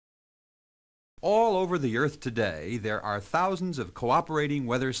All over the earth today, there are thousands of cooperating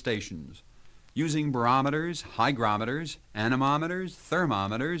weather stations. Using barometers, hygrometers, anemometers,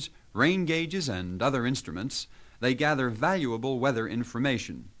 thermometers, rain gauges, and other instruments, they gather valuable weather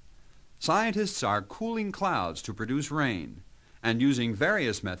information. Scientists are cooling clouds to produce rain and using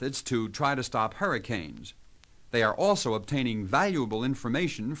various methods to try to stop hurricanes. They are also obtaining valuable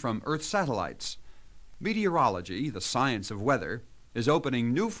information from Earth satellites. Meteorology, the science of weather, is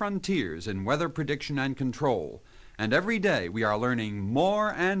opening new frontiers in weather prediction and control, and every day we are learning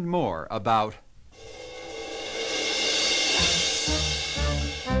more and more about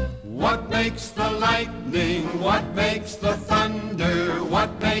what makes the lightning, what makes the thunder,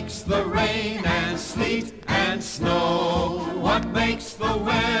 what makes the rain and sleet and snow, what makes the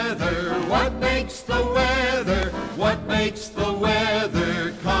weather, what makes the weather, what makes the